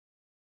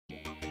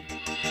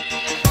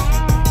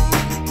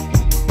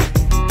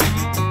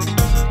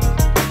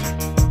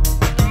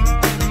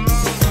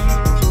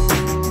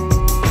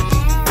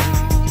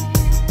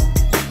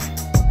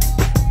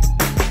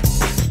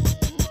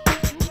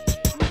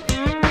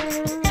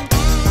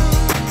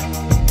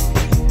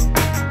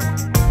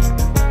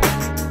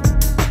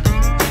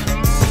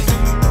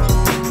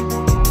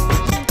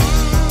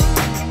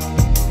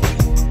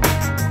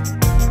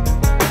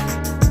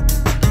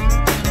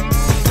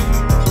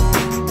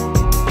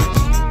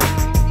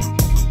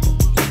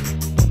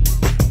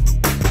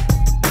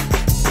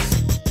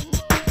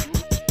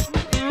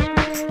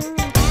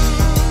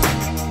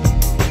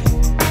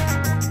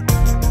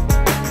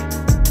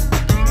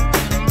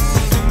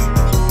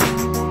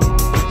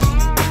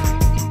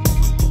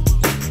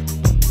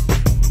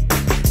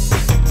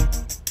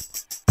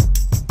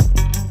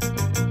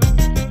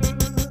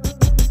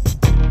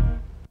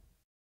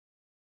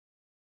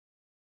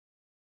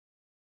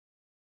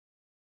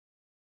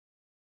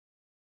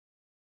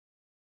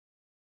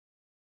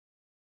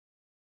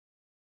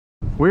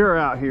We are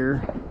out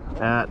here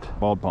at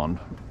Bald Pond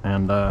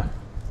and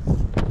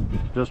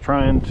just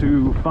trying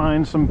to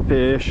find some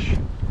fish.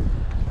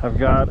 I've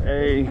got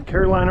a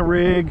Carolina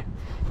rig.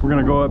 We're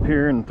gonna go up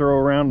here and throw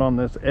around on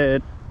this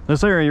edge.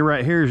 This area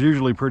right here is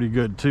usually pretty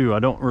good too. I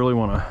don't really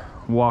want to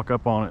walk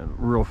up on it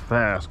real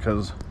fast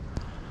because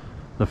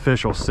the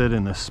fish will sit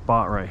in this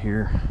spot right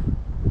here.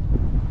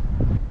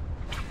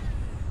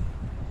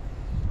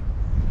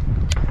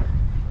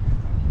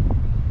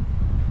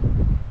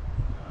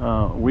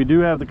 We do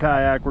have the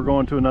kayak. We're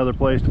going to another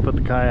place to put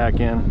the kayak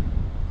in.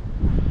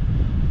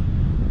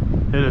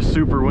 It is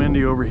super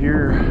windy over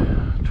here.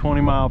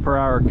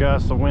 20-mile-per-hour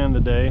gusts of wind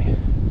today.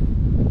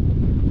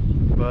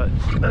 But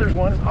there's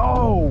one.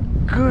 Oh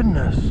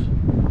goodness,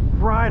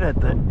 right at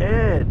the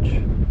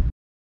edge.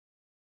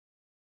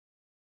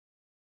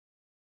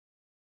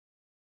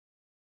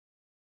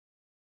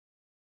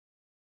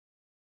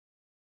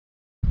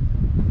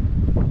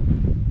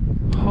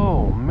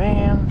 Oh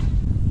man,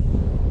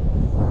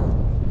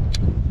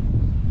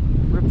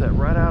 ripped that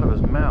right out of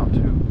his mouth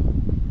too.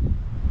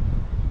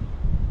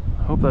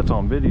 I hope that's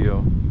on video.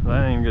 I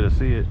didn't even get to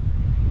see it.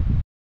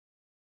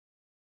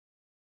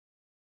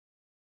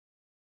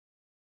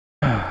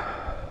 I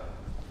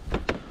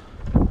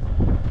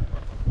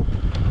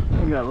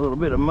got a little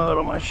bit of mud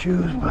on my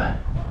shoes, but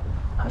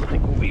I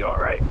think we'll be all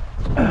right.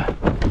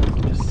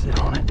 Just sit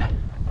on it.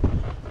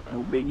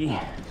 No biggie.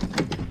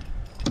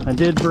 I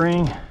did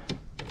bring,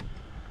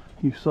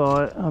 you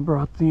saw it, I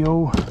brought the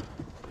old,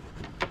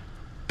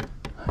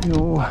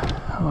 oh,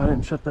 I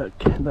didn't shut that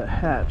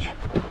hatch.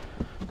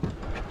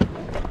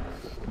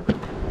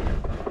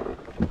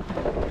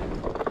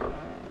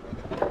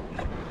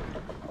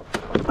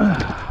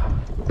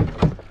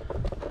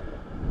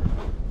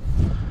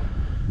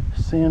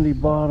 Sandy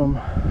bottom.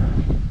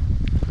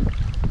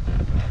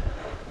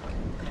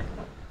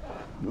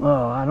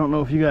 Oh, I don't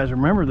know if you guys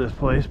remember this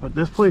place, but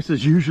this place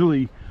is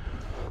usually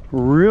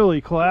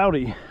really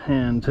cloudy,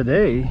 and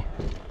today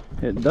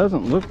it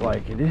doesn't look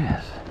like it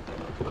is.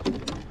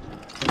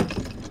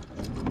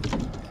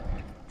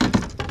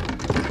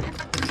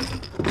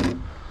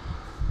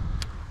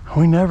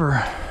 We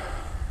never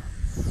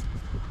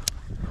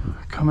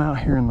come out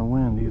here in the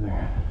wind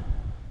either.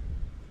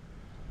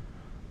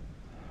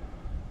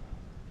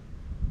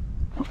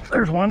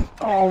 There's one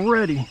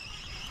already.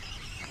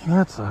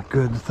 That's a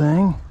good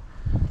thing.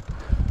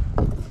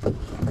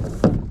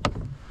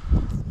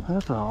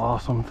 That's an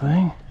awesome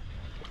thing.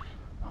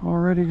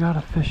 Already got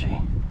a fishy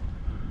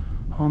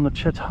on the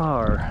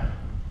Chetar.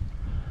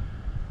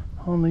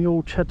 On the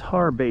old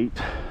Chetar bait.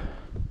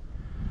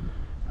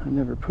 I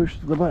never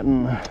pushed the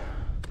button.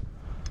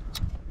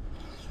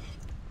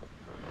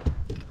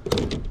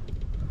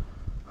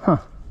 Huh.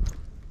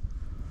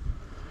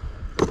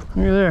 Look at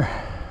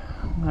there.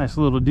 Nice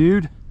little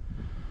dude.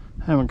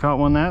 Haven't caught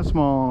one that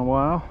small in a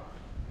while.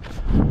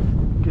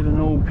 Get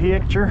an old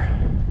picture.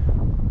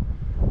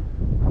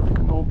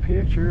 An old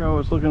picture. Oh,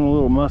 it's looking a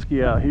little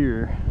musky out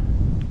here.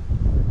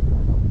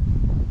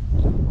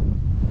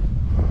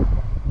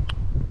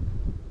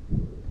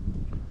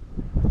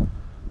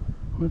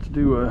 Let's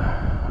do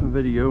a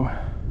video.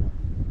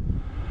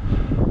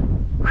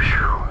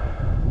 Whew.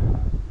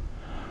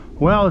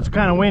 Well, it's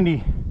kind of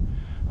windy.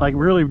 Like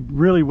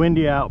really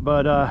windy out,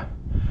 but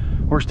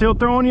we're still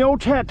throwing the old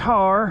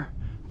Chetar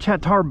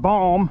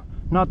bomb,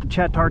 not the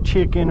Chetar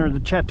chicken or the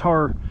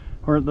Chetar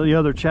or the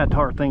other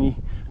Chetar thingy,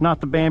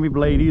 not the Bambi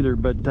blade either,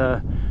 but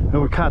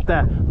we caught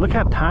that. Look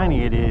how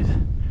tiny it is.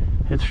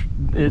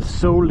 It's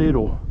so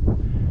little.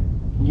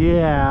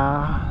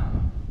 Yeah.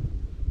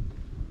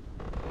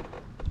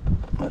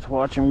 Let's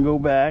watch him go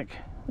back.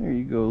 There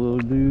you go, little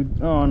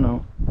dude. Oh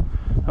no,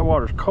 that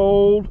water's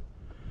cold.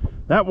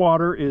 That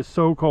water is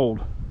so cold.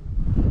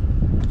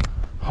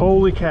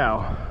 Holy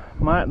cow.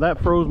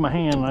 That froze my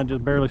hand and I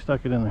just barely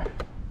stuck it in there.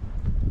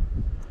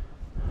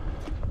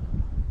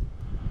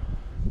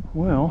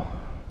 Well,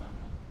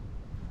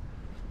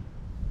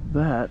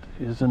 that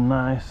is a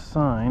nice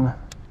sign.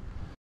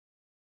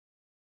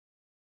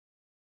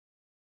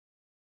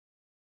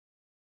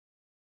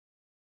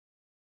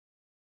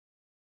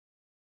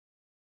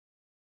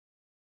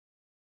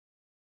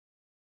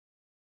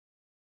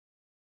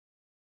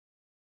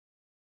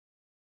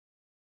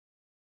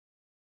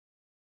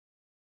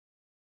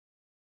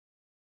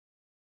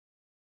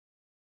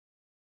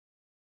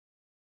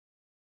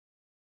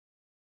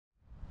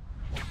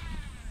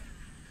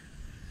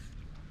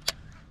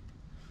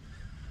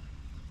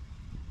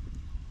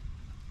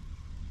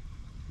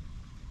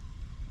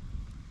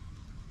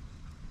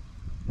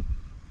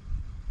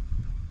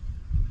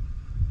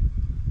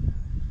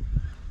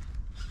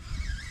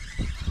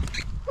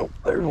 Oh,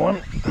 there's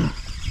one.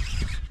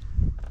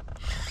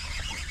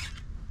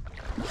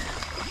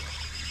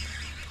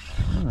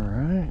 All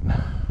right.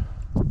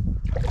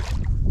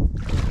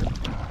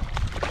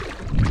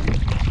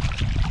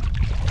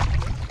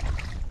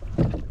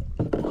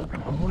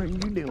 What are you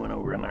doing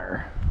over in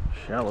there?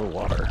 Shallow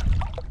water.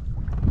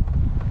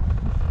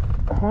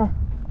 Uh-huh.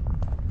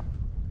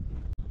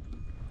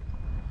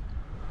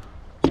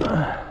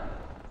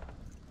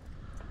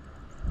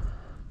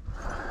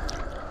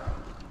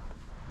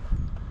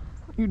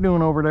 you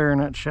doing over there in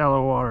that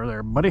shallow water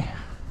there, buddy?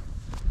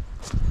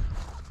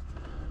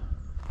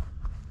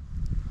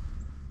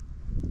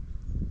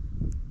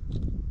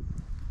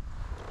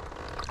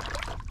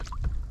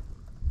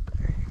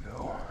 There you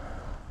go.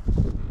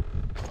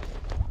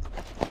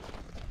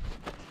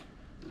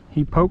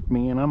 He poked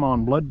me and I'm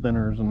on blood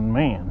thinners, and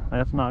man,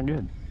 that's not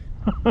good.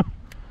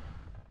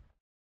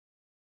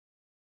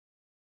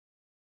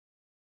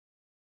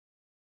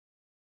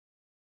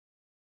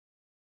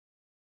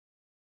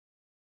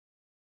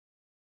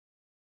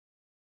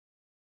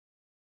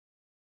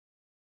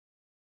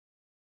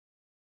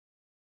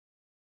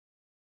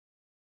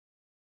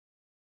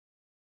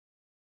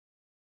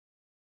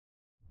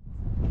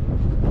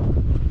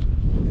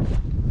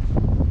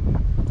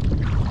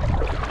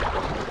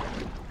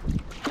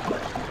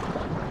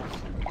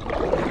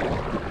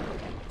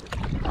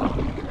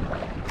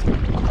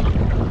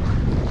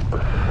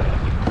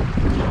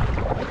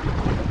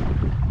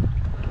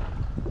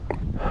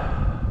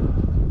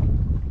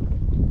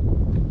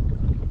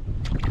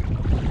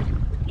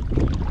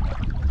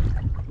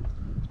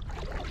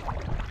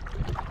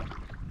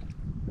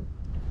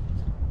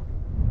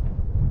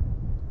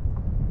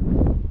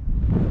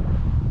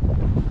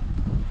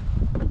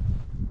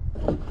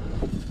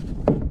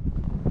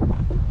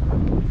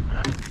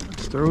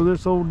 Throw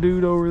this old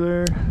dude over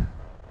there.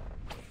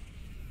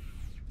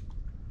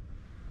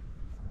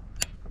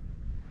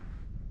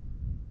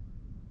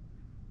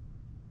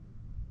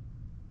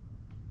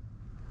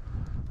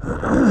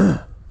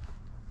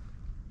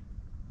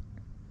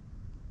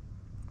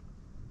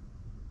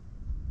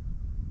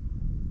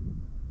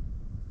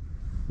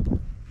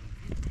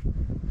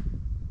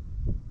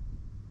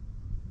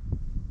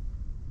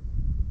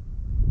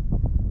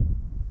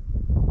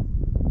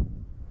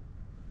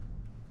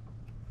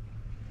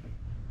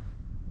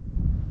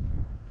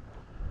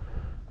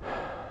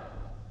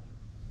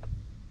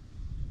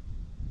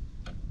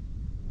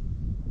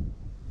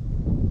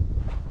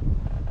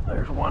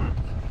 There's one.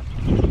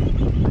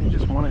 They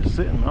just want it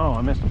sitting. Oh,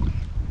 I missed him.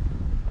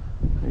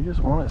 They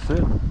just want it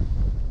sitting.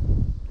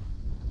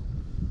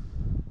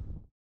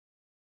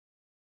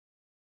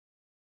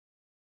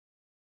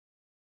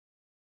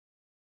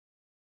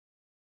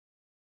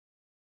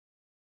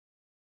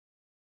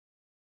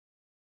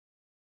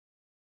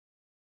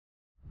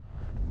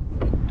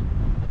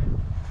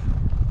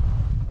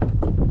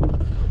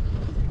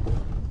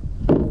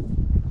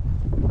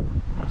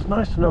 It's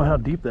nice to know how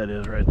deep that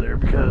is right there,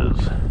 because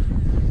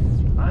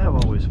I have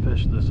always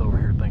fished this over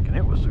here thinking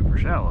it was super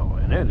shallow,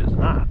 and it is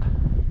not.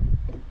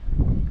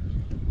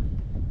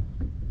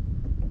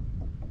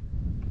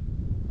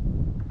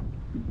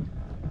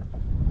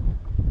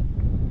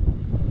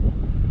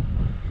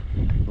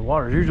 The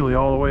water's usually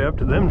all the way up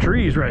to them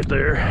trees right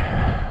there.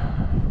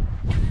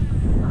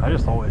 I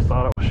just always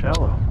thought it was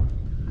shallow.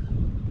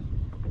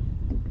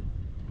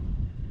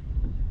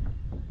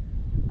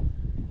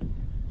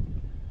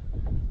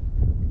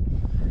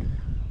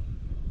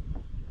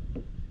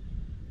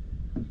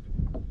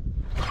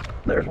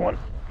 There's one.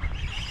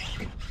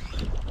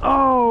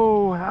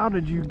 Oh, how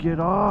did you get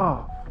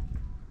off?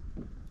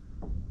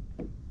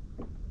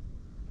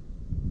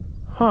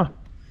 Huh.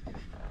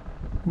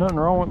 Nothing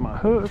wrong with my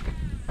hook.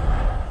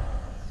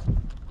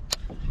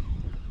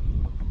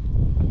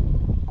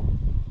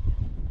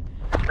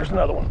 There's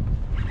another one.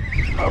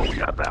 Oh, we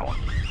got that one.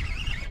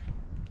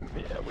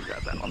 Yeah, we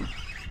got that one.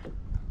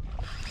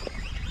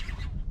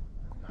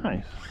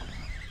 Nice.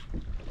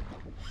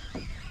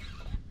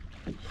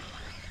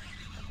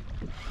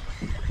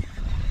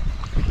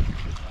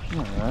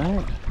 All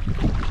right.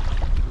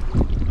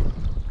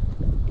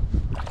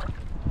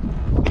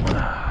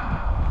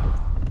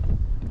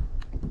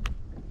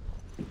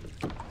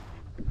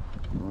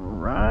 All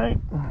right.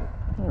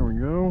 There we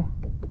go.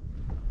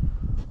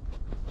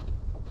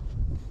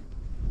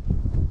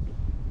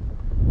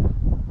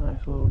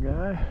 Nice little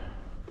guy.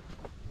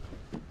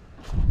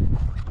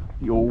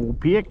 The old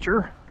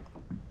picture.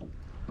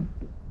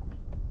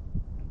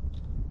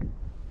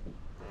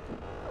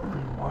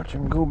 Watch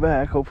him go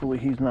back. Hopefully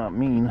he's not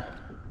mean.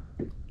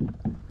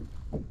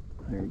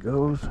 There he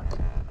goes.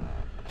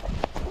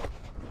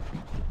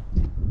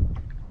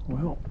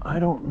 Well, I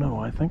don't know.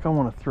 I think I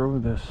want to throw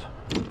this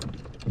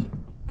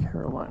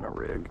Carolina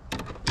rig.